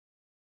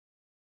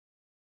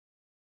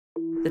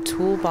the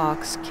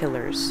toolbox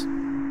killers,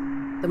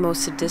 the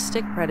most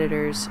sadistic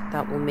predators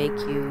that will make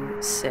you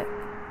sick.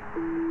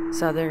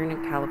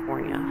 Southern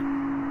California.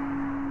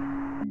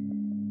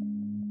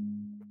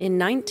 In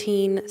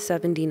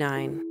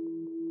 1979,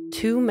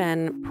 two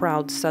men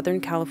prowled Southern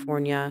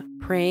California,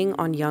 preying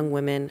on young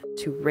women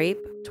to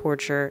rape,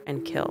 torture,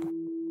 and kill.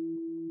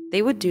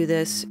 They would do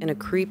this in a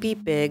creepy,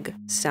 big,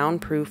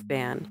 soundproof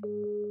van,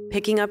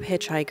 picking up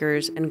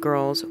hitchhikers and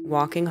girls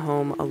walking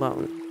home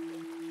alone.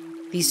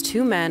 These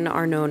two men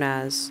are known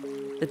as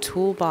the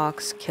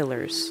toolbox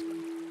killers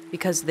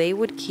because they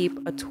would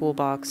keep a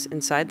toolbox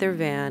inside their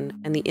van,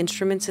 and the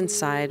instruments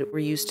inside were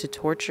used to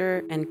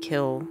torture and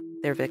kill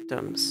their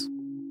victims.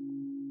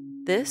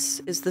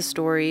 This is the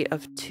story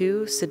of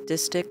two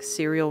sadistic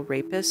serial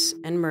rapists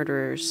and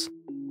murderers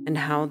and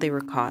how they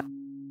were caught.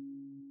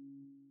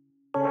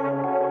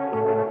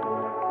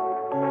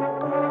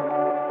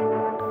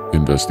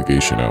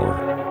 Investigation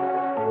Hour.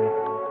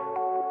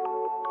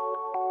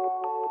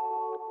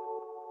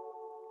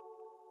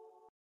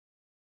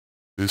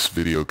 This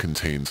video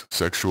contains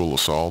sexual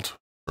assault,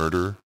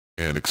 murder,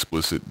 and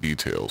explicit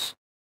details.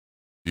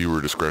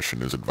 Viewer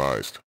discretion is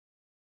advised.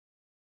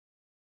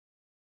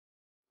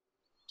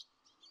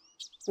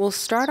 We'll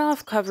start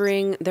off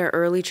covering their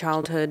early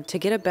childhood to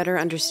get a better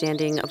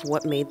understanding of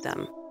what made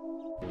them.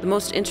 The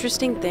most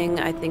interesting thing,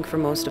 I think, for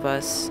most of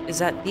us is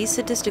that these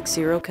sadistic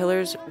serial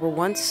killers were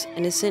once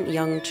innocent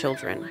young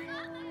children.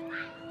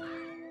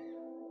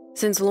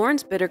 Since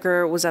Lawrence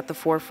Bittaker was at the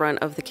forefront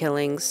of the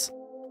killings,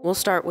 we'll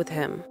start with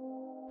him.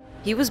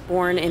 He was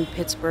born in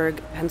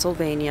Pittsburgh,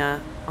 Pennsylvania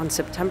on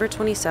September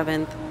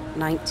 27,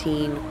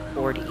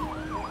 1940.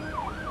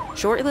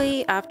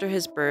 Shortly after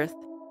his birth,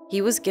 he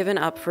was given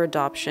up for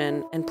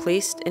adoption and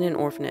placed in an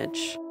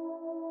orphanage.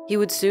 He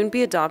would soon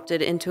be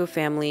adopted into a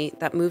family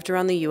that moved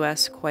around the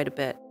US quite a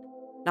bit,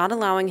 not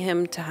allowing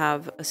him to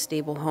have a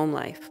stable home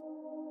life.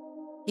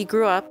 He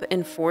grew up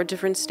in 4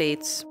 different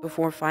states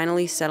before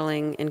finally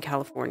settling in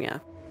California.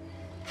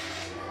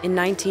 In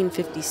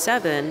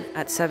 1957,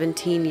 at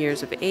 17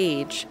 years of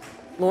age,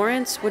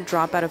 Lawrence would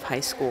drop out of high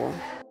school.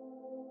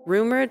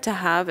 Rumored to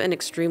have an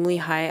extremely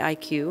high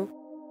IQ,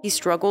 he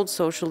struggled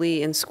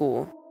socially in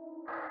school.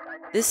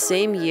 This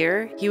same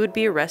year, he would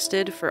be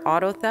arrested for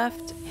auto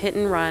theft, hit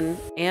and run,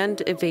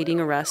 and evading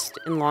arrest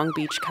in Long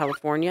Beach,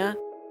 California,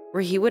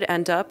 where he would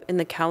end up in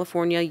the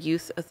California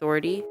Youth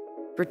Authority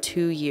for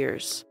 2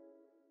 years.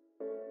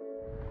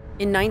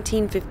 In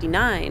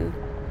 1959,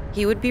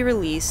 he would be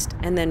released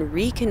and then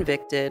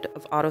reconvicted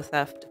of auto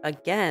theft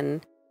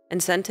again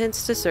and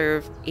sentenced to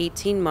serve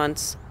 18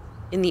 months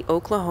in the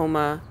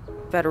Oklahoma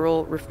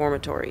Federal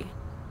Reformatory.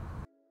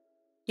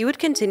 He would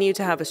continue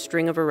to have a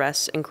string of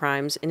arrests and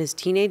crimes in his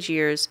teenage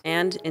years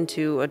and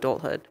into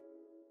adulthood,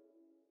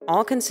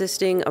 all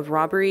consisting of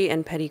robbery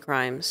and petty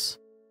crimes.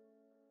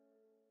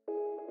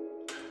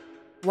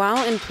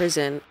 While in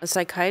prison, a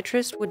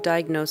psychiatrist would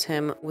diagnose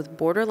him with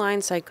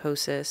borderline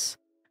psychosis,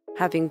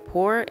 having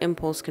poor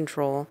impulse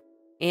control,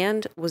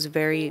 and was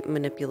very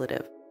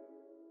manipulative.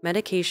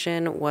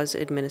 Medication was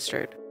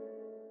administered.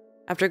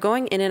 After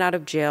going in and out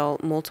of jail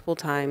multiple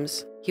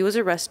times, he was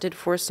arrested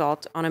for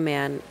assault on a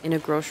man in a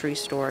grocery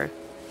store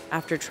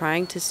after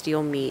trying to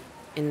steal meat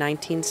in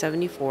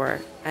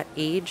 1974 at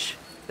age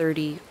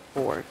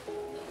 34.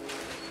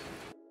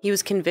 He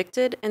was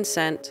convicted and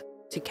sent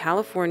to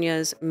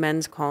California's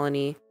men's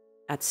colony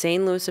at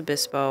San Luis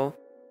Obispo,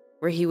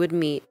 where he would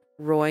meet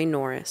Roy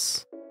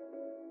Norris.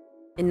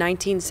 In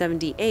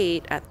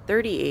 1978, at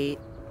 38,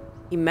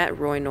 he met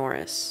Roy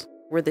Norris,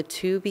 where the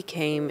two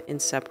became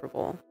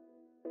inseparable.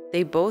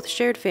 They both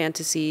shared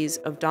fantasies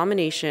of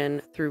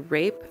domination through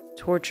rape,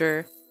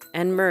 torture,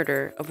 and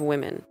murder of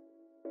women.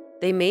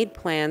 They made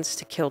plans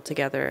to kill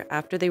together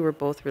after they were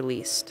both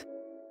released.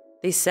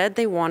 They said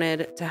they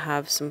wanted to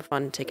have some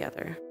fun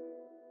together.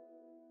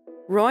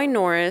 Roy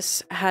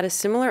Norris had a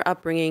similar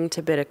upbringing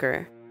to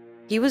Bittaker.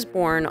 He was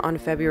born on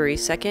February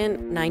 2,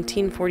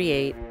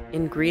 1948,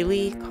 in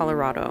Greeley,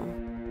 Colorado.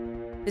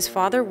 His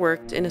father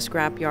worked in a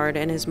scrapyard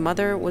and his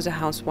mother was a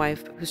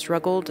housewife who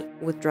struggled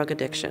with drug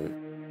addiction.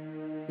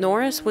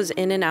 Norris was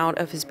in and out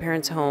of his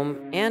parents' home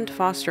and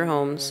foster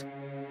homes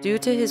due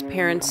to his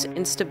parents'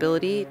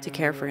 instability to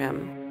care for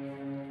him.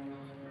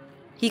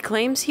 He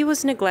claims he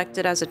was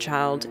neglected as a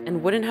child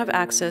and wouldn't have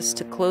access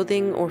to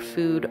clothing or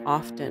food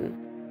often.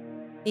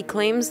 He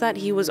claims that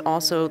he was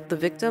also the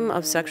victim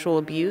of sexual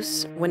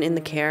abuse when in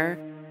the care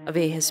of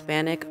a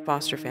Hispanic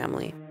foster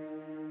family.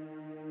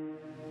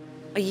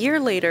 A year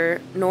later,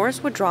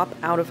 Norris would drop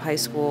out of high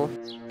school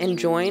and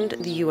joined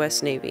the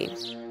U.S. Navy.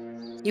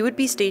 He would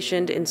be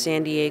stationed in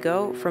San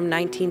Diego from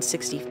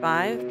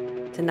 1965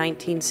 to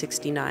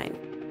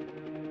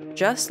 1969.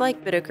 Just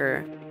like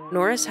Bittaker,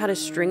 Norris had a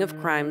string of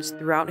crimes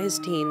throughout his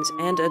teens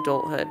and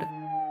adulthood,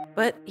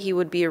 but he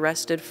would be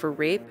arrested for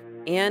rape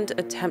and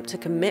attempt to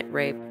commit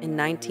rape in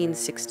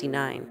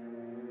 1969.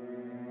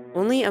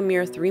 Only a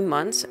mere 3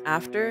 months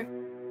after,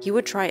 he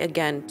would try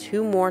again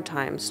 2 more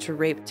times to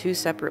rape 2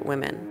 separate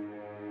women.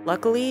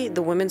 Luckily,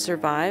 the women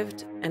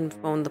survived and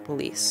phoned the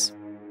police.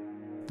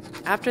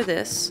 After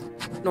this,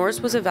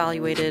 Norris was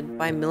evaluated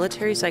by a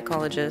military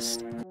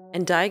psychologist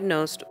and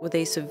diagnosed with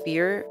a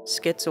severe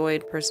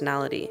schizoid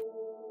personality.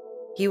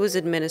 He was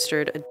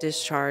administered a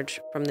discharge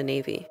from the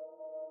Navy.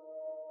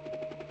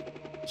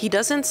 He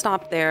doesn't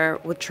stop there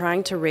with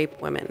trying to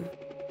rape women.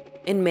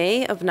 In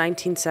May of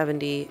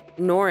 1970,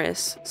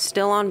 Norris,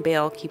 still on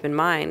bail, keep in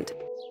mind,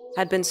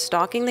 had been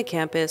stalking the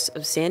campus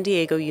of San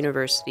Diego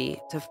University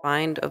to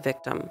find a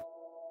victim.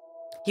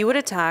 He would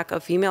attack a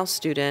female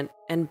student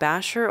and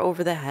bash her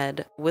over the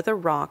head with a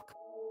rock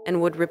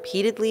and would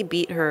repeatedly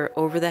beat her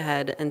over the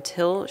head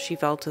until she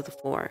fell to the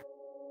floor.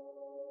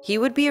 He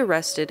would be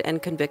arrested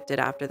and convicted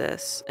after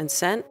this and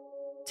sent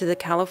to the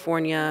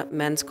California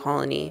men's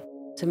colony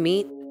to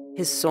meet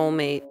his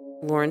soulmate,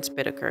 Lawrence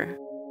Bittaker.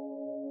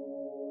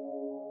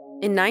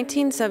 In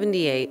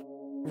 1978,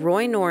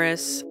 Roy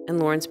Norris and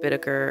Lawrence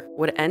Bittaker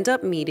would end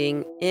up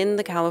meeting in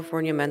the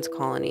California men's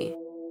colony.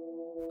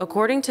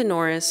 According to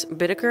Norris,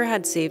 Bittaker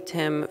had saved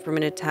him from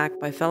an attack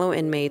by fellow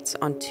inmates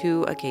on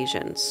 2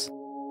 occasions.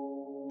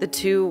 The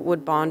two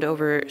would bond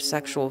over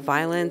sexual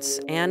violence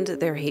and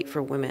their hate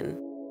for women.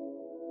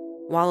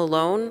 While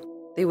alone,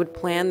 they would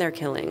plan their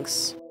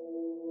killings.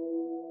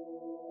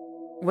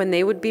 When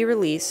they would be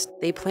released,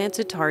 they planned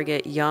to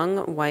target young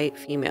white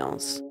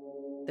females.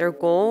 Their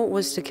goal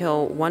was to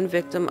kill 1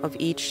 victim of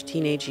each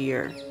teenage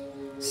year,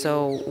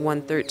 so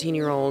 1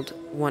 13-year-old,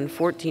 1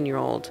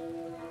 14-year-old,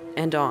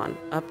 and on,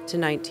 up to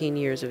 19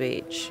 years of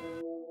age.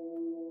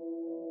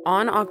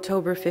 On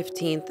October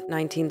 15,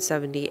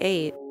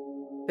 1978,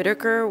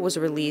 Bittaker was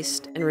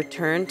released and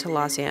returned to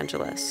Los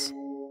Angeles.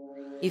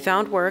 He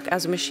found work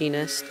as a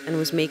machinist and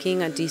was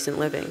making a decent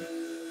living.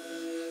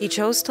 He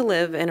chose to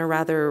live in a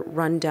rather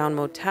run-down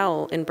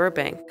motel in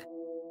Burbank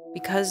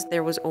because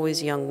there was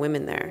always young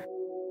women there.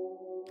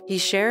 He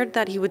shared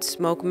that he would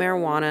smoke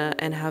marijuana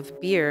and have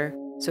beer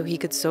so he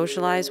could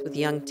socialize with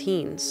young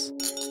teens.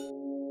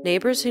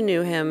 Neighbors who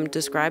knew him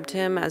described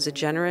him as a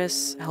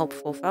generous,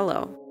 helpful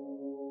fellow.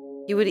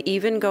 He would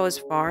even go as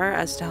far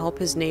as to help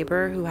his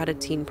neighbor who had a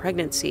teen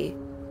pregnancy,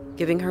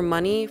 giving her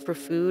money for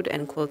food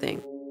and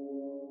clothing.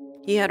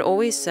 He had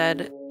always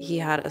said he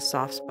had a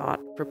soft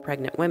spot for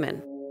pregnant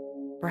women.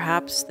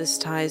 Perhaps this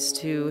ties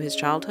to his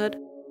childhood?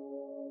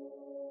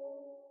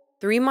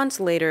 3 months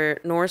later,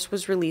 Norris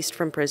was released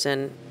from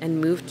prison and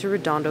moved to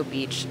Redondo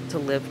Beach to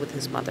live with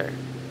his mother.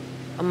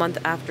 A month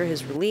after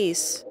his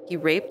release, he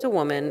raped a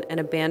woman and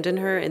abandoned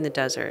her in the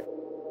desert.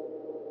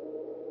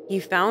 He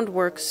found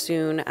work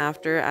soon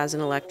after as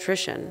an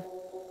electrician.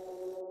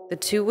 The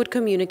two would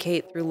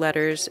communicate through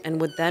letters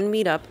and would then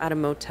meet up at a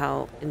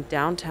motel in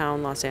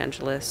downtown Los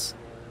Angeles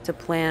to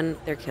plan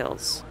their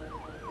kills.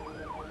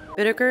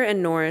 Bittaker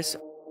and Norris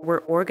were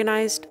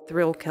organized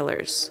thrill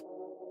killers.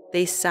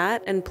 They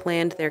sat and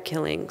planned their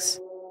killings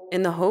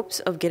in the hopes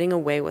of getting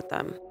away with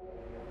them.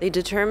 They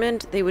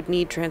determined they would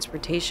need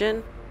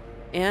transportation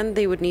and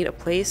they would need a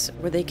place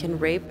where they can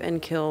rape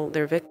and kill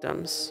their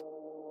victims.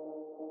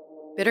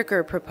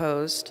 Bittaker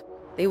proposed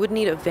they would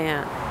need a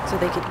van so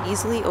they could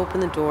easily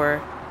open the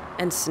door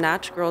and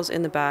snatch girls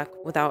in the back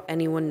without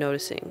anyone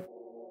noticing.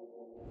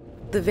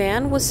 The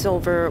van was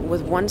silver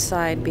with one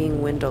side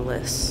being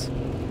windowless.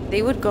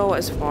 They would go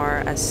as far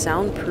as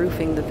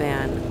soundproofing the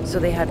van so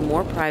they had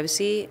more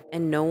privacy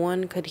and no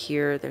one could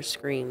hear their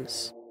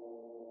screams.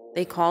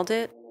 They called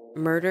it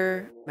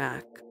Murder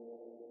Mac.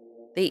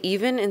 They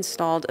even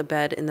installed a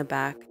bed in the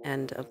back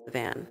end of the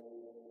van.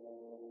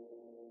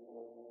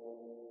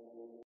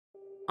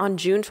 On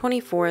June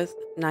 24,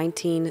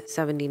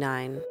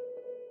 1979,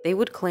 they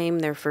would claim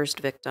their first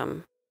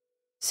victim,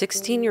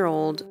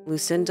 16-year-old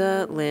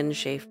Lucinda Lynn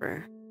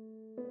Schaefer.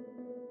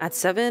 At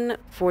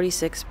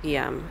 7:46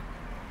 p.m.,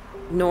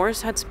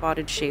 Norris had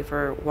spotted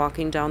Schaefer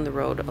walking down the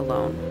road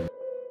alone.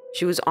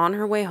 She was on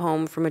her way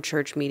home from a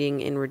church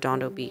meeting in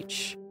Redondo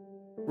Beach.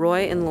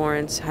 Roy and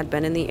Lawrence had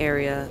been in the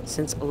area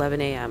since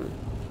 11 a.m.,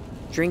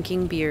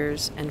 drinking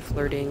beers and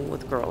flirting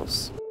with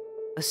girls,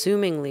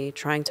 assumingly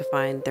trying to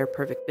find their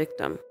perfect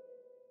victim.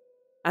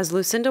 As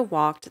Lucinda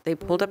walked, they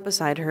pulled up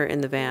beside her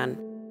in the van,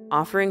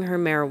 offering her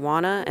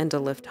marijuana and a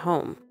lift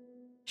home.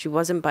 She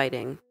wasn't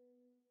biting.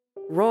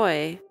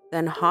 Roy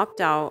then hopped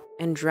out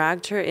and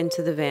dragged her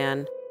into the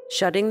van,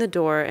 shutting the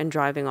door and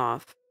driving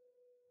off.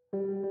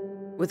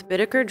 With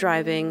Bittaker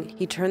driving,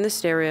 he turned the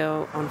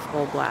stereo on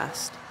full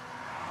blast.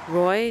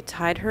 Roy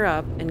tied her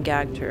up and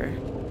gagged her.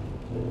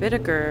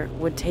 Bittaker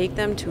would take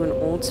them to an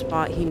old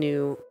spot he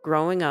knew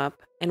growing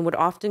up and would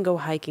often go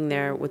hiking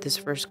there with his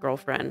first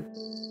girlfriend,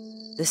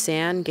 the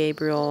San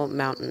Gabriel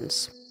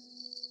Mountains.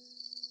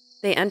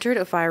 They entered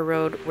a fire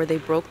road where they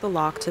broke the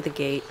lock to the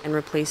gate and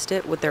replaced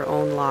it with their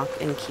own lock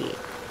and key.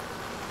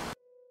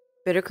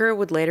 Bittaker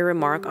would later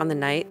remark on the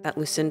night that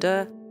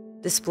Lucinda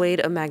displayed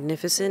a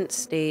magnificent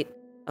state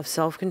of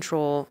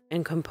self-control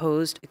and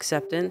composed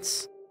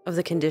acceptance of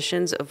the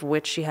conditions of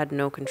which she had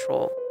no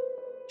control.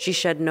 She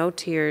shed no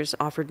tears,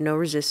 offered no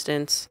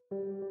resistance,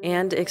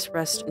 and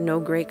expressed no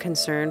great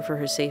concern for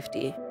her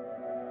safety.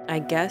 I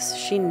guess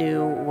she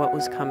knew what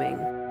was coming.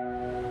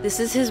 This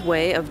is his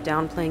way of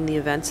downplaying the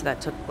events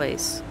that took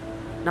place.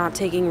 not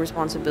taking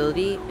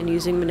responsibility and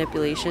using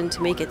manipulation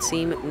to make it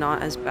seem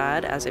not as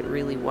bad as it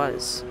really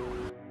was.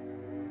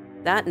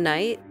 That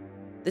night,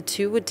 the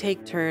two would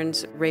take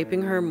turns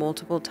raping her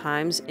multiple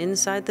times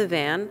inside the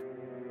van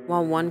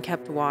while one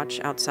kept watch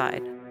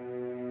outside.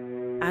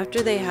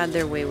 After they had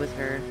their way with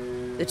her,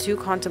 the two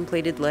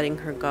contemplated letting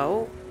her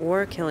go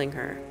or killing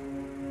her.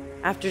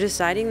 After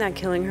deciding that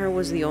killing her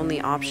was the only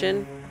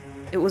option,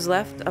 it was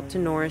left up to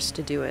Norris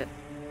to do it.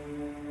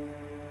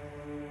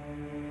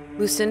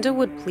 Lucinda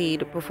would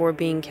plead before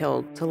being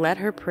killed to let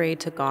her pray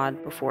to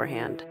God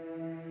beforehand.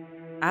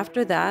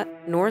 After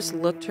that, Norris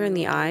looked her in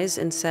the eyes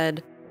and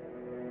said,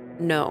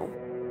 "No,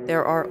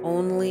 there are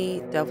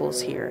only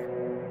devils here."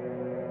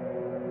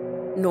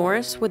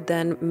 Norris would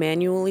then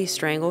manually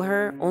strangle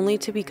her, only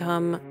to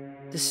become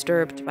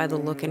disturbed by the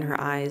look in her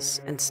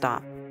eyes and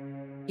stop.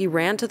 He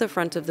ran to the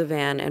front of the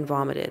van and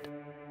vomited.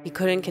 He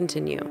couldn't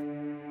continue.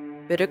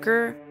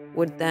 Bittaker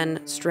would then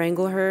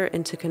strangle her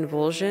into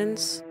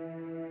convulsions,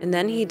 and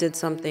then he did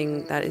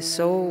something that is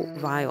so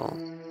vile.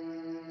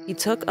 He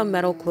took a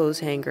metal clothes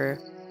hanger,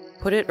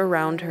 put it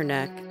around her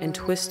neck, and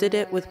twisted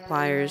it with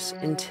pliers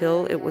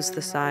until it was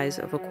the size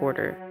of a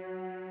quarter.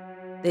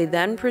 They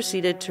then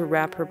proceeded to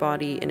wrap her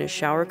body in a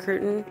shower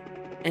curtain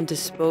and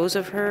dispose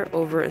of her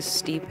over a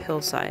steep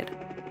hillside.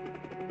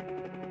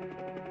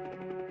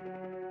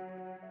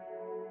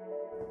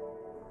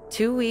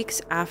 Two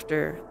weeks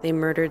after they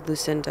murdered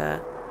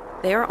Lucinda,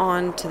 they are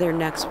on to their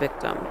next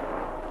victim,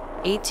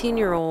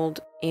 18-year-old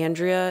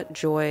Andrea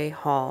Joy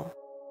Hall,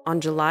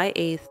 on July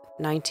 8,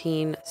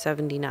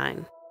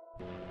 1979.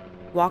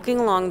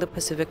 Walking along the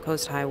Pacific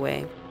Coast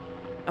Highway,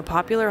 a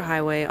popular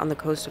highway on the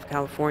coast of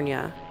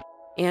California,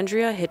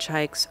 Andrea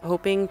hitchhikes,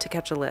 hoping to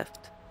catch a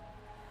lift.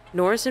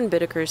 Norris and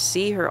Bittaker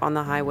see her on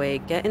the highway,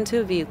 get into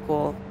a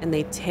vehicle, and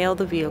they tail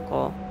the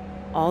vehicle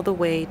all the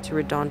way to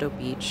Redondo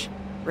Beach,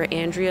 where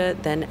Andrea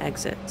then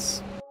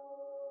exits.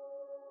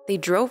 They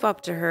drove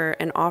up to her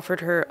and offered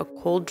her a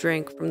cold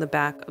drink from the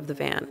back of the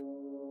van.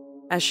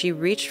 As she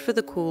reached for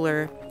the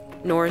cooler,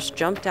 Norris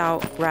jumped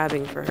out,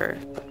 grabbing for her.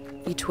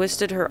 He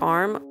twisted her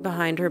arm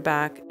behind her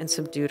back and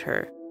subdued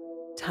her,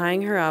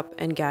 tying her up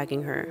and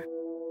gagging her.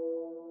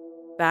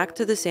 Back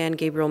to the San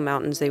Gabriel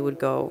Mountains they would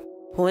go,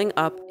 pulling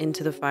up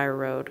into the fire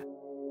road.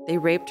 They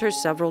raped her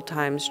several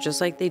times, just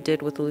like they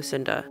did with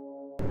Lucinda.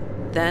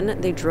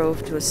 Then they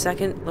drove to a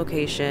second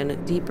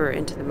location deeper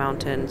into the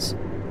mountains,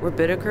 where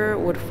Bittaker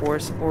would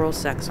force oral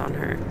sex on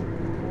her.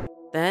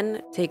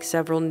 Then take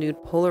several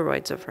nude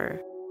Polaroids of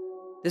her.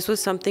 This was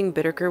something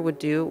Bittaker would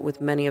do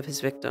with many of his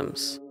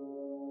victims.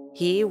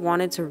 He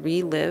wanted to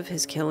relive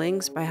his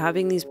killings by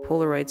having these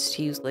Polaroids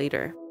to use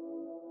later.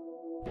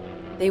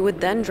 They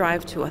would then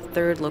drive to a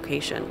third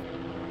location.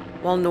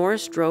 While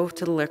Norris drove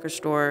to the liquor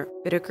store,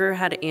 Bittaker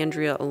had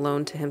Andrea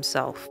alone to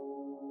himself.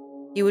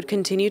 He would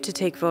continue to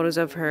take photos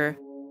of her,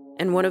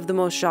 and one of the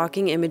most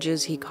shocking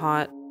images he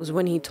caught was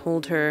when he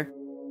told her,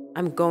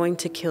 "I'm going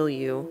to kill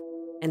you,"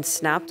 and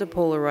snapped a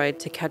Polaroid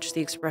to catch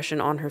the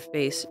expression on her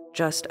face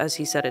just as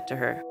he said it to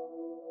her.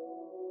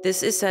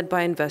 This is said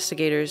by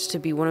investigators to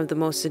be one of the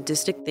most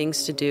sadistic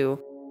things to do,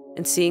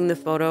 and seeing the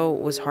photo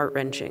was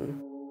heart-wrenching.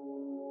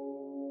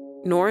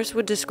 Norris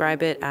would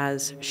describe it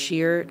as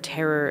sheer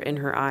terror in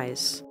her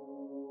eyes.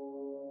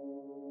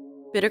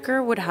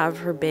 Bittaker would have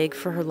her beg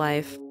for her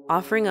life,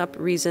 offering up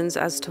reasons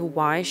as to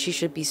why she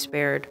should be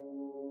spared,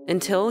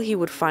 until he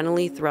would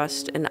finally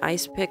thrust an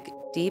ice pick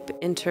deep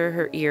into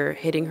her ear,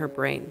 hitting her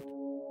brain.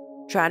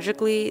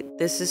 Tragically,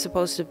 this is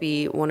supposed to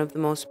be one of the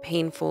most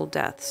painful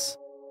deaths.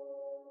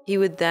 He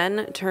would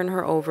then turn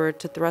her over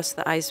to thrust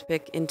the ice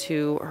pick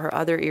into her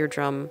other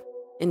eardrum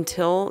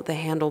until the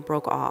handle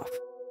broke off.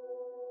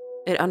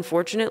 It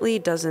unfortunately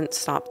doesn't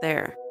stop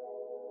there.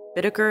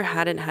 Bittaker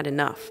hadn't had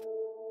enough.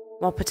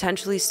 While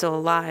potentially still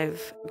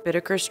alive,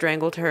 Bittaker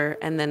strangled her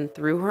and then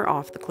threw her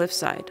off the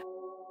cliffside.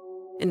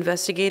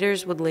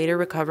 Investigators would later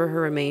recover her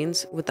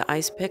remains with the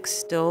ice pick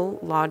still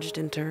lodged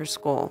into her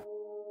skull.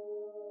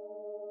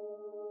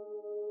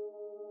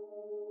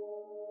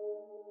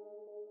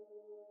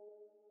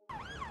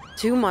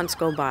 Two months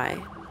go by.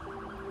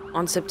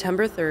 On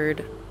September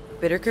 3rd,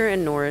 Bittaker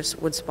and Norris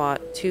would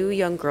spot two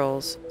young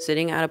girls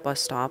sitting at a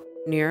bus stop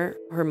near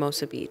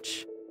Hermosa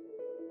Beach.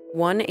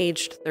 One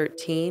aged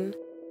 13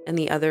 and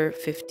the other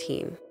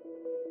 15.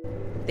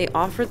 They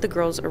offered the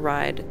girls a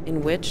ride,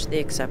 in which they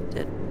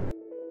accepted.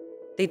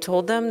 They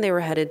told them they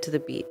were headed to the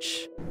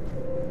beach.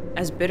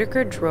 As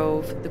Bittaker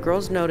drove, the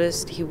girls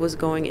noticed he was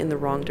going in the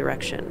wrong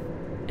direction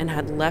and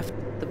had left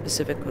the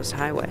Pacific Coast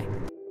Highway.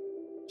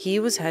 He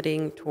was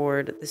heading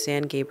toward the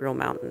San Gabriel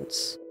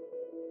Mountains.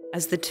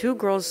 As the two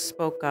girls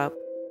spoke up,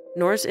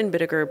 Norris and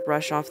Bittaker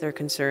brush off their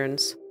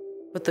concerns,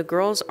 but the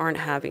girls aren't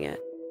having it.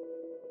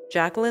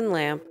 Jacqueline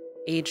Lamp,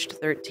 aged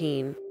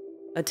 13,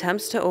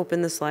 attempts to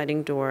open the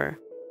sliding door,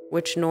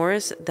 which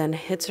Norris then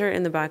hits her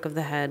in the back of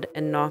the head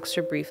and knocks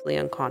her briefly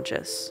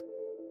unconscious.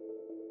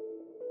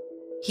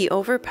 He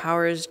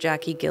overpowers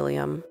Jackie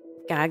Gilliam,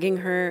 gagging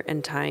her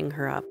and tying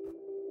her up.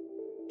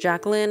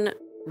 Jacqueline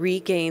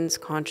regains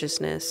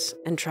consciousness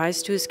and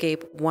tries to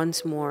escape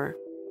once more,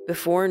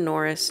 before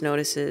Norris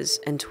notices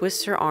and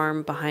twists her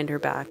arm behind her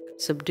back,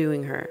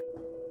 subduing her.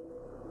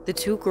 The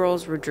two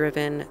girls were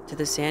driven to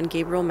the San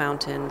Gabriel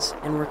Mountains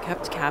and were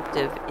kept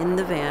captive in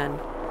the van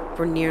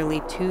for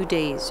nearly 2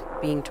 days,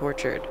 being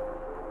tortured.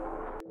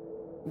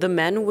 The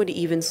men would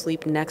even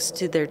sleep next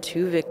to their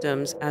two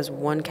victims as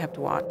one kept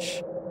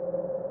watch.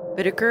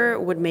 Bittaker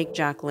would make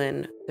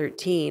Jacqueline,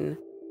 13,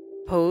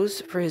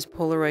 pose for his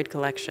Polaroid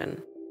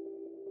collection,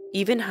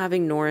 even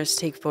having Norris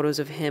take photos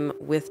of him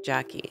with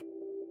Jackie.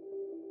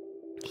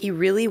 He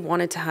really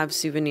wanted to have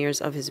souvenirs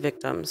of his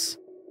victims.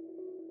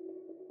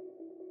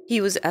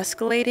 He was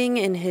escalating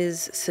in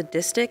his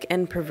sadistic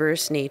and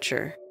perverse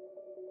nature.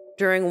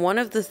 During one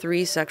of the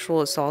 3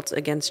 sexual assaults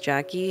against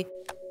Jackie,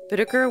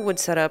 Bittaker would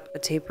set up a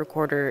tape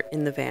recorder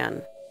in the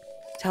van,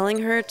 telling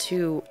her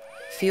to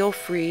feel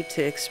free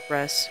to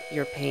express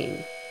your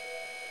pain.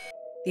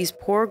 These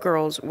poor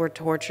girls were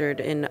tortured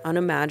in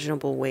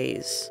unimaginable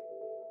ways.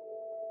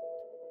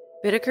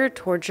 Bittaker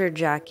tortured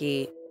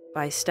Jackie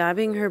by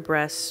stabbing her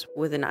breasts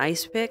with an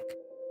ice pick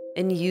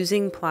and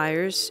using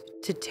pliers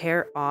to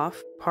tear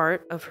off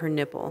part of her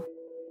nipple.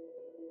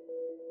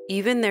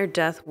 Even their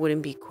death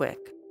wouldn't be quick.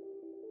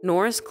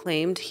 Norris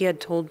claimed he had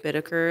told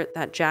Bittaker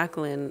that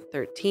Jacqueline,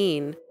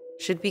 13,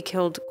 should be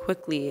killed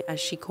quickly as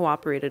she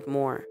cooperated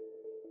more.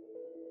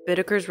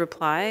 Bittaker's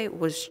reply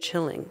was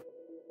chilling.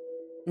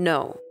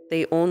 No,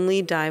 they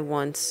only die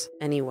once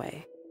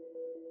anyway.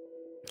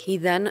 He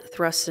then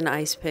thrust an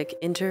ice pick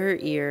into her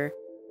ear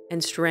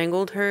and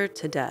strangled her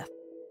to death.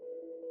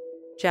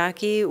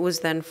 Jackie was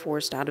then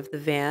forced out of the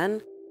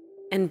van,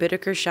 and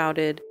Bittaker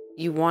shouted,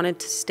 "You wanted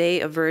to stay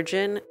a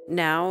virgin,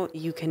 now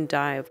you can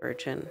die a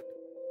virgin."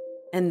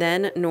 And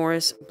then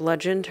Norris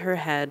bludgeoned her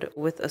head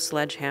with a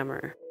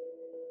sledgehammer.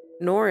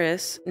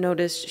 Norris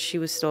noticed she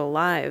was still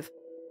alive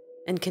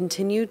and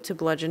continued to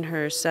bludgeon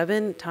her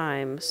 7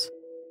 times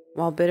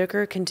while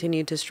Bittaker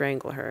continued to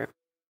strangle her.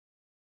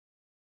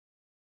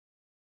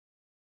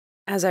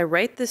 As I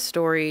write this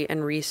story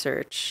and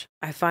research,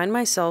 I find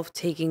myself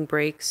taking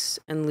breaks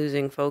and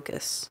losing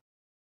focus.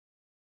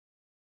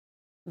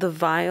 The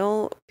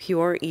vile,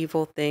 pure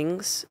evil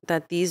things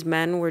that these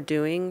men were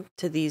doing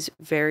to these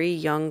very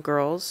young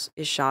girls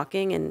is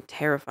shocking and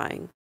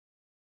terrifying.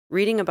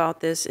 Reading about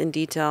this in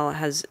detail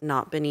has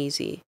not been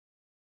easy,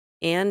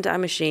 and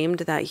I'm ashamed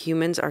that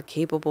humans are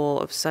capable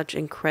of such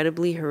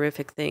incredibly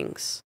horrific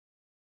things.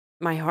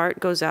 My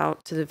heart goes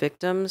out to the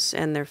victims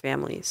and their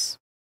families.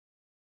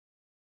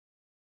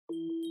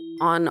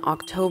 On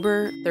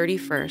October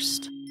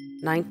 31st,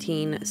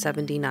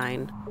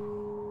 1979,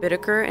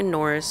 Bittaker and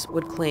Norris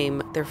would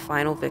claim their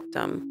final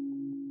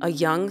victim, a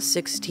young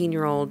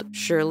 16-year-old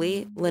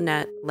Shirley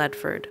Lynette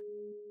Ledford.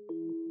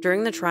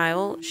 During the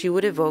trial, she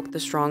would evoke the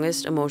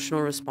strongest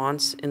emotional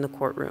response in the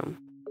courtroom.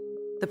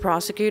 The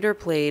prosecutor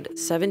played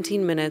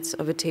 17 minutes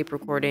of a tape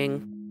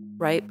recording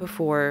right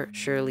before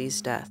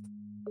Shirley's death.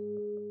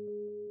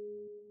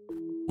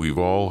 We've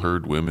all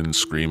heard women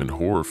scream in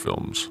horror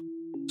films.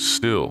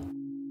 Still,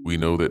 we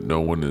know that no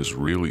one is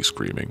really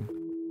screaming.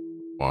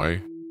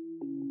 Why?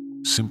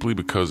 Simply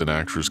because an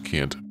actress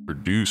can't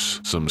produce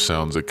some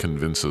sounds that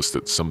convince us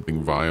that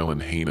something vile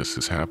and heinous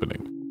is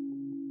happening.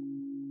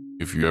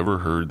 If you ever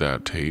heard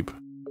that tape,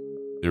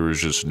 there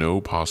is just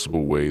no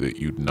possible way that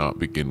you'd not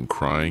begin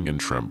crying and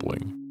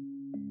trembling.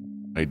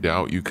 I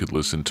doubt you could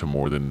listen to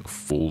more than a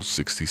full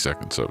 60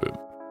 seconds of it.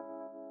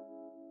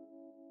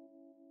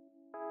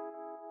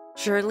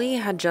 Shirley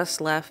had just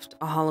left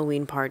a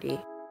Halloween party,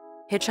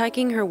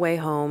 hitchhiking her way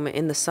home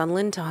in the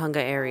Sunland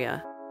Tujunga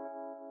area.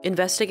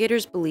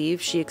 Investigators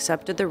believe she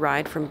accepted the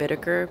ride from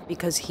Bittaker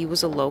because he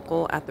was a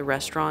local at the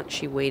restaurant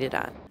she waited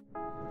at.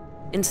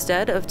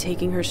 Instead of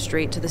taking her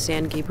straight to the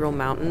San Gabriel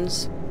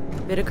Mountains,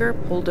 Bittaker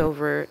pulled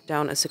over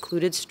down a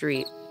secluded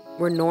street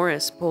where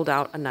Norris pulled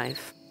out a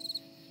knife.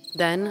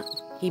 Then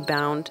he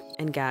bound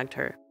and gagged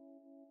her.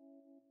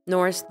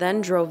 Norris then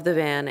drove the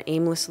van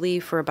aimlessly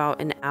for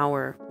about an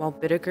hour while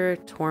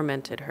Bittaker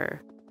tormented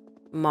her,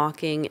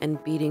 mocking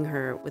and beating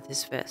her with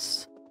his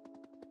fists,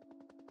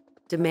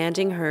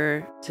 demanding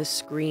her to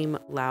scream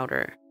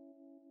louder.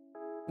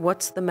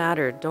 "What's the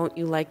matter? Don't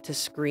you like to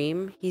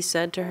scream?" he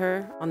said to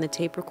her on the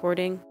tape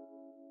recording.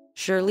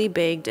 Shirley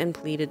begged and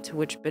pleaded, to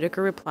which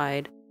Bittaker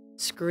replied,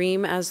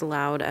 "Scream as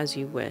loud as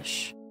you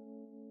wish."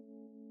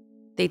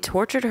 They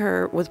tortured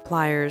her with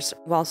pliers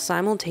while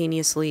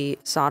simultaneously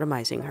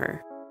sodomizing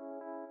her.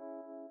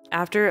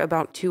 After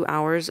about 2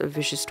 hours of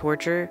vicious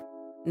torture,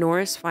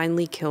 Norris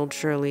finally killed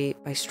Shirley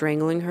by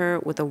strangling her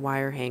with a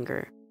wire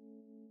hanger.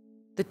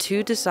 The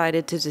two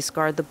decided to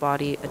discard the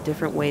body a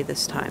different way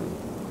this time.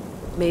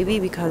 Maybe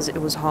because it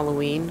was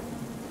Halloween,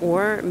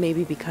 or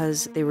maybe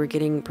because they were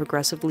getting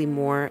progressively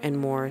more and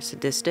more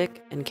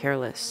sadistic and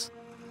careless.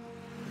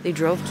 They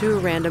drove to a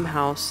random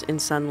house in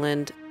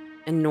Sunland,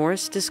 and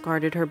Norris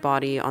discarded her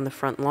body on the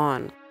front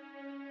lawn.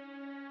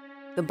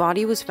 The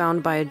body was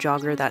found by a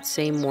jogger that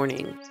same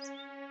morning.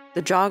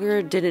 The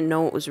jogger didn't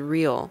know it was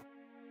real.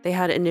 They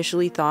had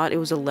initially thought it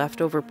was a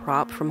leftover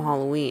prop from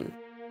Halloween.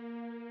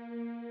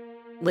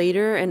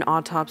 Later, an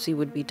autopsy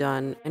would be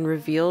done and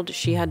revealed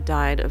she had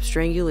died of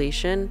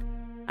strangulation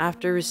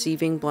after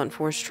receiving blunt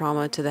force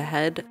trauma to the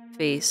head,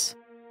 face,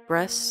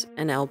 breasts,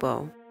 and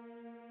elbow.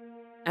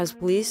 As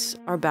police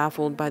are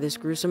baffled by this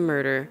gruesome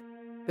murder,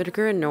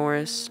 Bittaker and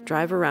Norris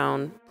drive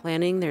around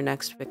planning their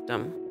next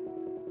victim.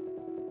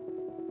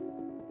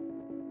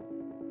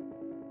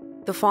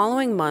 The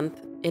following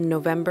month, in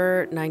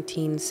November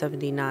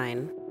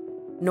 1979,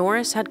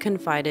 Norris had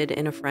confided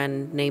in a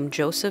friend named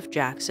Joseph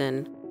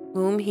Jackson,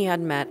 whom he had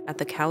met at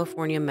the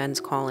California Men's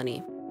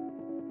Colony.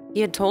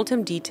 He had told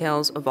him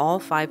details of all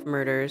 5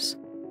 murders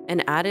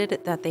and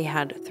added that they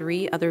had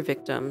 3 other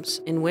victims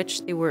in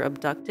which they were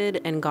abducted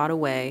and got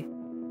away,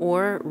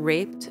 or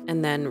raped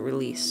and then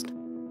released.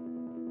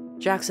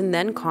 Jackson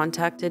then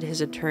contacted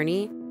his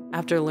attorney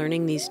after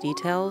learning these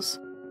details,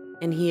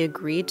 and he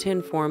agreed to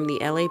inform the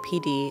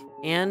LAPD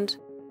and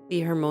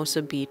the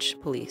Hermosa Beach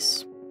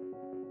police.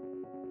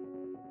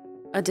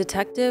 A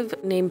detective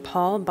named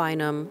Paul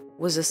Bynum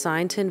was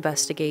assigned to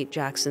investigate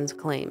Jackson's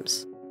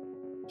claims.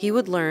 He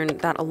would learn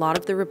that a lot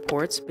of the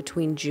reports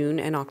between June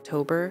and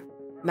October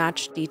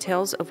matched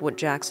details of what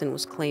Jackson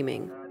was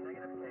claiming.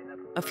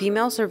 A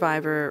female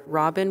survivor,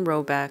 Robin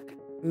Robeck,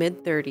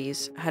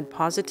 mid-30s, had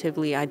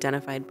positively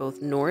identified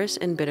both Norris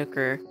and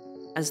Bittaker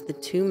as the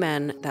 2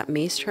 men that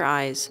maced her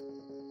eyes,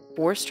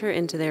 forced her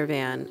into their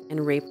van,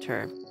 and raped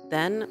her,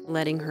 then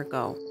letting her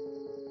go.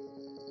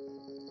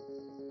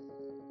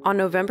 On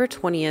November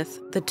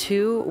 20th, the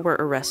 2 were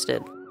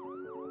arrested.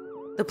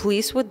 The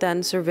police would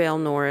then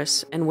surveil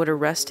Norris and would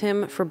arrest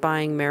him for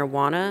buying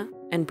marijuana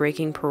and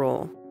breaking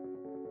parole.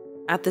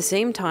 At the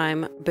same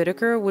time,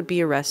 Bittaker would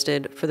be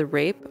arrested for the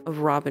rape of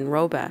Robin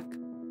Robeck.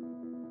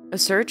 A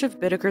search of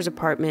Bittaker's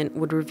apartment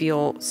would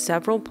reveal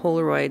several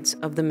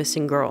Polaroids of the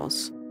missing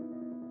girls.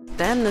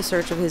 Then the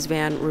search of his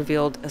van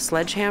revealed a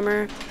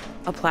sledgehammer,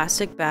 a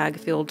plastic bag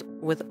filled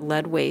with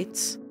lead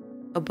weights,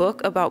 a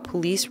book about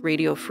police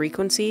radio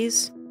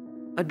frequencies,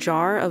 a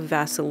jar of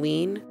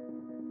Vaseline,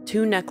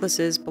 2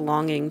 necklaces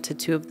belonging to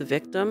 2 of the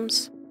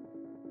victims,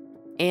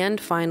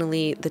 and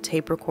finally the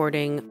tape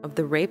recording of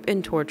the rape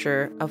and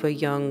torture of a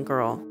young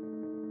girl.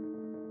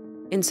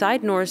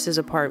 Inside Norris's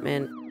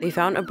apartment, they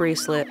found a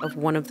bracelet of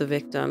one of the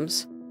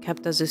victims,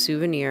 kept as a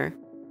souvenir,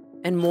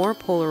 and more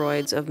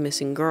Polaroids of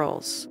missing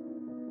girls.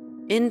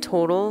 In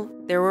total,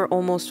 there were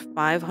almost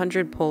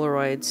 500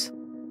 Polaroids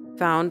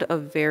found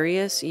of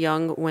various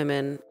young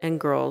women and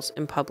girls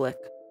in public.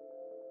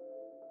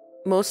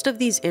 Most of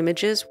these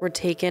images were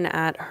taken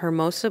at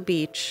Hermosa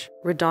Beach,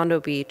 Redondo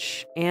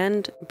Beach,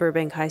 and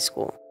Burbank High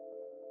School.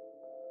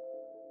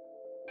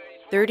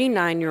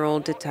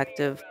 39-year-old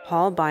Detective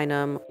Paul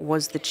Bynum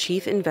was the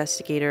chief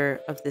investigator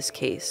of this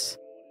case.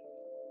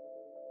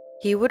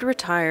 He would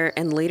retire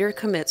and later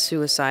commit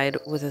suicide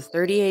with a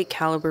 .38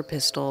 caliber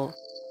pistol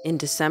in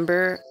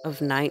December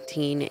of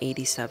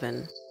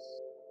 1987.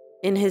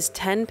 In his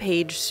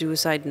 10-page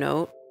suicide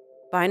note,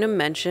 Bynum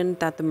mentioned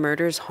that the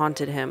murders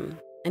haunted him,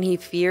 and he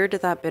feared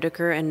that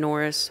Bittaker and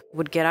Norris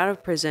would get out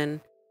of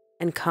prison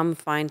and come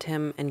find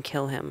him and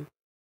kill him.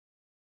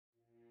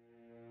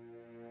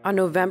 On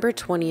November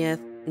 20th,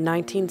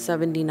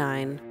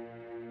 1979,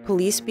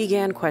 police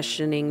began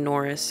questioning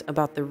Norris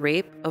about the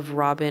rape of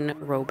Robin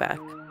Robeck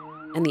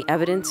and the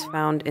evidence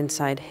found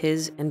inside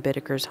his and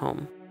Bittaker's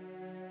home.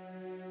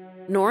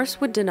 Norris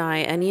would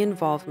deny any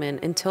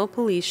involvement until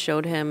police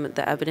showed him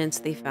the evidence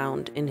they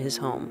found in his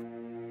home.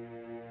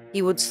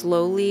 He would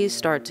slowly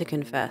start to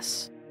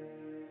confess.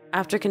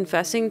 After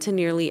confessing to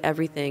nearly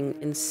everything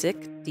in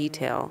sick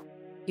detail,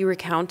 he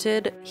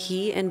recounted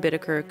he and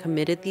Bittaker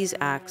committed these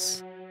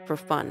acts for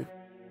fun.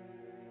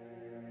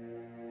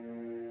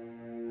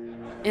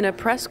 In a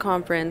press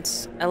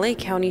conference, LA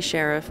County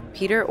Sheriff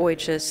Peter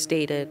Oiches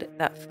stated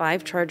that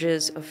 5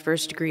 charges of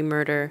first-degree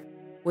murder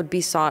would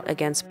be sought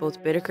against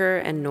both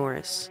Bittaker and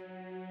Norris.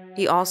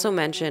 He also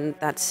mentioned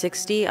that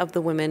 60 of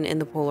the women in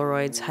the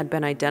Polaroids had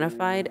been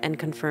identified and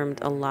confirmed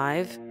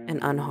alive and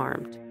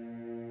unharmed.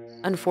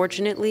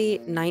 Unfortunately,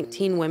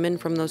 19 women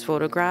from those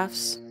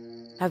photographs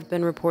have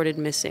been reported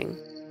missing.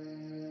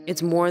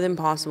 It's more than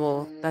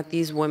possible that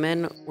these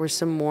women were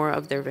some more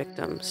of their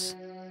victims.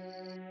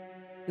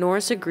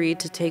 Norris agreed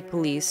to take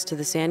police to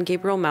the San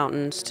Gabriel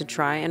Mountains to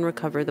try and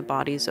recover the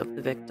bodies of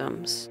the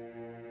victims.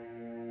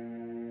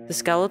 The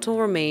skeletal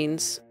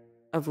remains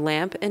of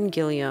Lamp and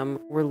Gilliam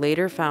were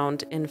later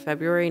found in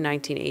February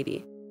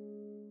 1980.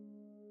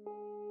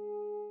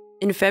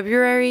 In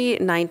February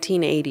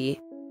 1980,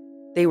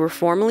 they were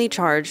formally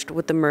charged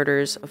with the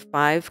murders of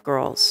 5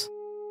 girls.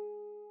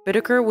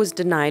 Bittaker was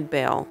denied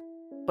bail,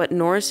 but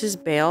Norris's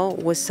bail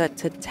was set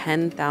to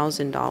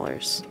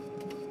 $10,000.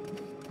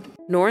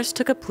 Norris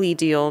took a plea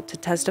deal to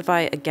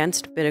testify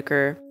against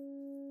Bittaker.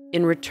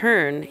 In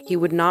return, he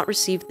would not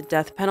receive the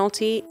death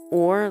penalty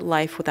or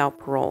life without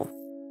parole.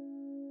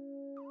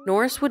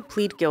 Norris would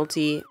plead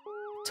guilty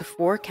to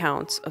 4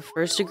 counts of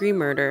first-degree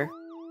murder,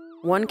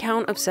 1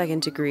 count of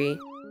second-degree,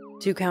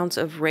 2 counts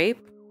of rape,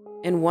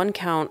 and 1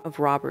 count of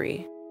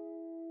robbery.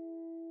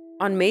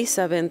 On May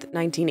 7,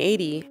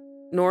 1980,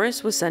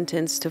 Norris was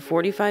sentenced to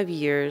 45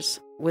 years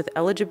with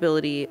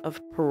eligibility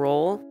of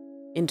parole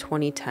in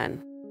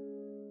 2010.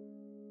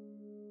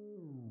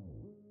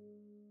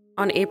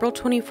 On April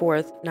 24,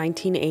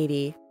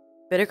 1980,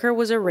 Bittaker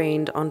was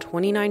arraigned on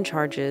 29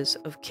 charges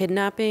of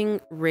kidnapping,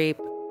 rape,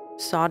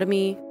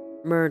 sodomy,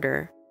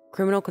 murder,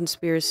 criminal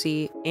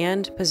conspiracy,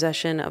 and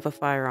possession of a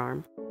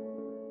firearm.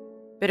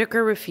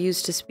 Bittaker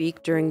refused to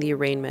speak during the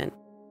arraignment.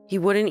 He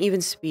wouldn't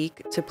even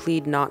speak to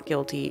plead not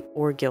guilty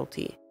or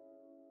guilty.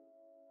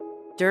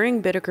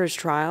 During Bittaker's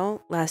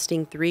trial,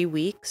 lasting 3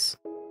 weeks,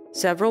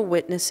 several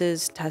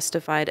witnesses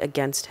testified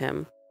against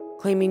him,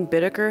 claiming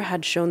Bittaker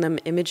had shown them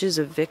images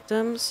of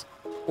victims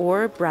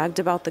or bragged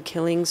about the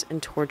killings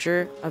and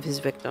torture of his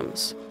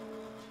victims.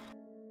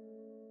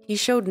 He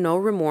showed no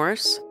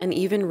remorse and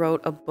even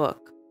wrote a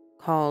book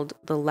called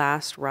The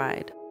Last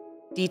Ride,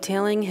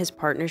 detailing his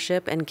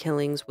partnership and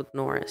killings with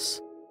Norris.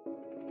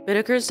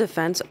 Bittaker's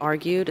defense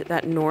argued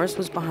that Norris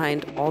was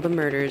behind all the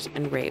murders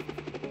and rape.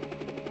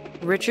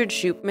 Richard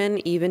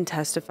Shupman even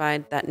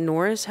testified that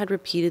Norris had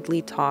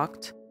repeatedly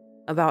talked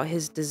about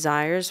his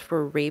desires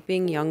for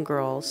raping young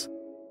girls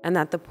and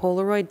that the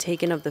Polaroid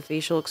taken of the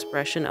facial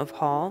expression of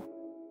Hall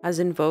has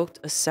invoked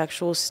a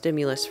sexual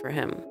stimulus for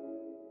him.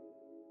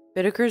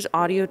 Bittaker's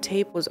audio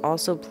tape was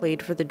also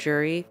played for the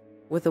jury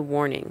with a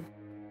warning.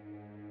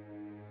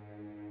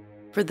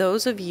 For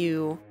those of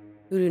you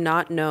who do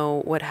not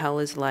know what hell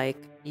is like,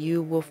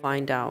 you will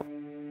find out.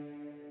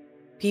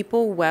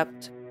 People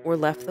wept or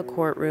left the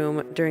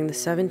courtroom during the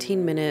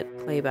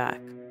 17-minute playback,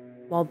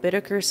 while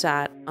Bittaker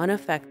sat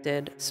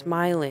unaffected,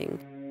 smiling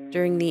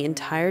during the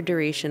entire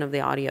duration of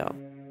the audio.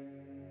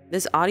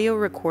 This audio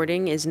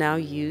recording is now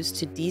used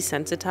to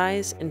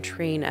desensitize and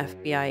train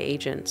FBI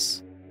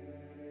agents.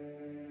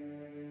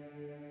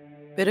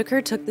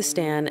 Bittaker took the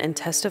stand and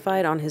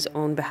testified on his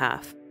own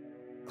behalf,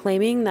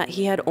 claiming that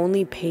he had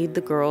only paid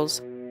the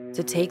girls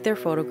to take their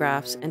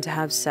photographs and to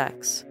have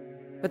sex,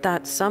 but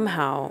that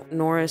somehow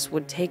Norris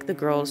would take the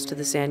girls to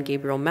the San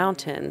Gabriel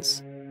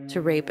Mountains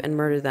to rape and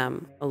murder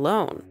them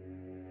alone.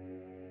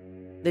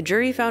 The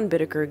jury found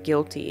Bittaker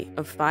guilty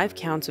of 5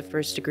 counts of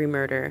first-degree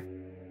murder,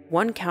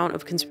 1 count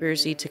of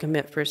conspiracy to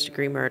commit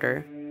first-degree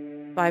murder,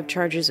 5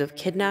 charges of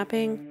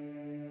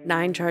kidnapping,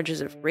 9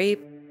 charges of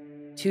rape,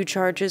 2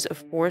 charges of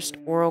forced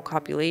oral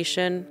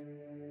copulation,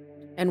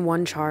 and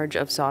 1 charge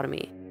of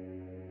sodomy.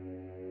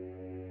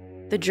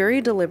 The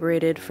jury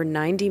deliberated for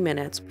 90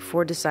 minutes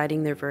before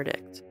deciding their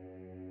verdict.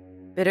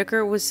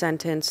 Bittaker was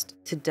sentenced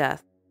to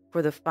death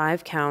for the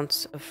 5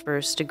 counts of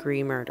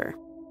first-degree murder.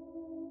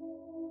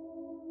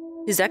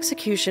 His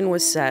execution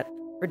was set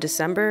for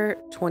December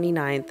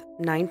 29,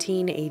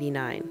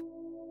 1989.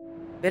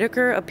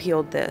 Bittaker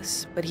appealed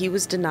this, but he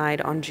was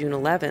denied on June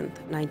 11,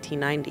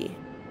 1990.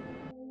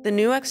 The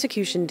new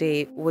execution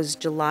date was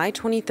July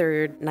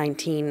 23,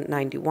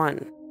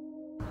 1991,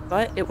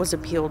 but it was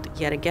appealed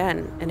yet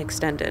again and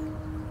extended.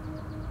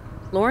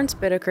 Lawrence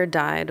Bittaker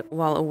died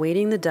while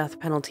awaiting the death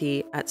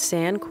penalty at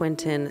San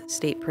Quentin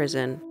State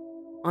Prison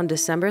on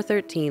December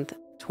 13,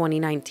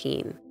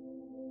 2019,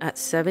 at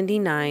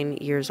 79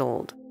 years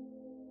old.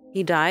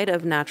 He died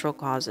of natural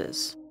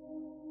causes.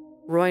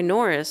 Roy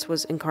Norris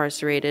was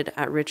incarcerated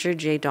at Richard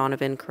J.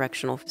 Donovan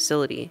Correctional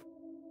Facility.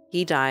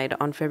 He died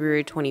on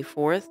February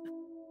 24,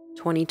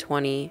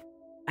 2020,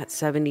 at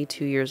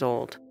 72 years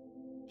old.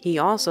 He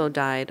also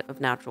died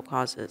of natural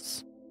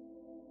causes.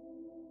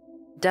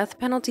 Death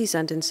penalty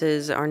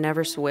sentences are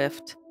never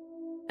swift,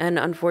 and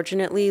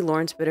unfortunately,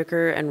 Lawrence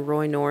Bittaker and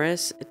Roy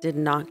Norris did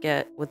not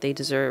get what they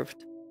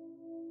deserved.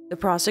 The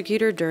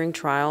prosecutor during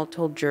trial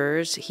told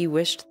jurors he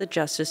wished the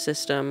justice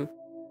system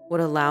would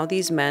allow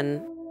these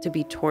men to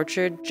be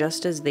tortured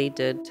just as they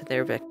did to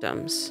their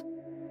victims.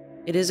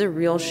 It is a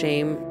real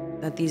shame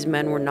that these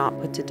men were not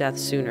put to death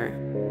sooner.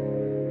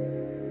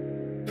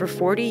 For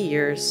 40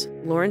 years,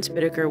 Lawrence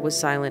Bittaker was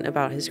silent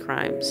about his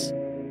crimes.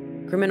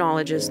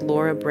 Criminologist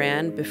Laura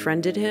Brand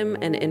befriended him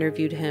and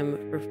interviewed him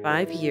for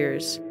 5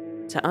 years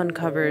to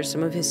uncover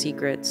some of his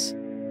secrets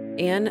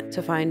and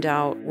to find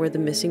out where the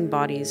missing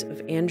bodies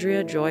of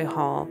Andrea Joy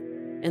Hall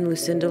and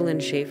Lucinda Lynn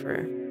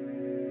Schaefer.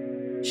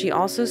 She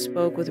also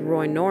spoke with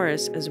Roy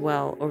Norris as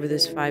well over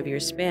this 5-year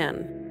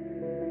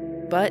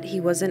span, but he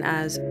wasn't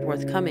as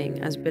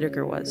forthcoming as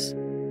Bittaker was.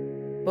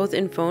 Both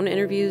in phone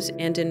interviews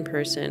and in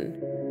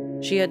person,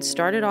 she had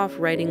started off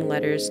writing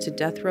letters to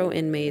death row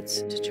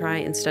inmates to try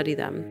and study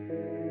them.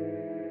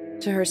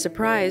 To her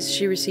surprise,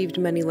 she received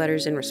many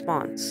letters in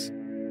response.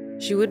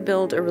 She would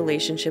build a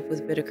relationship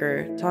with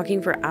Bittaker,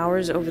 talking for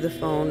hours over the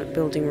phone,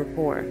 building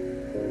rapport.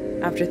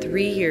 After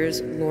 3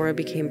 years, Laura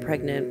became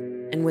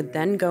pregnant and would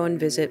then go and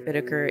visit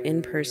Bittaker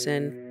in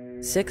person,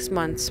 6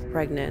 months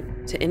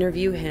pregnant, to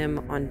interview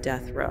him on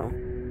death row.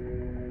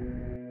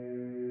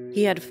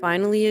 He had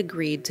finally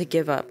agreed to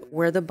give up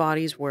where the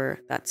bodies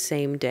were that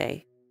same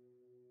day.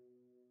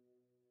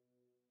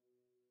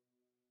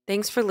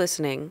 Thanks for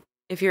listening.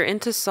 If you're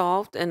into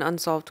solved and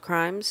unsolved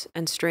crimes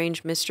and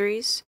strange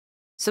mysteries,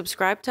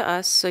 subscribe to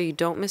us so you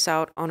don't miss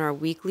out on our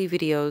weekly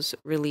videos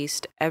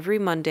released every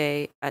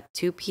Monday at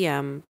 2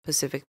 p.m.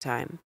 Pacific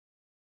Time.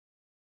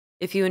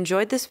 If you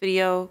enjoyed this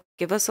video,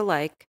 give us a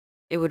like,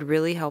 It would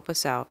really help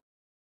us out.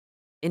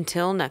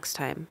 Until next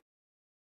time.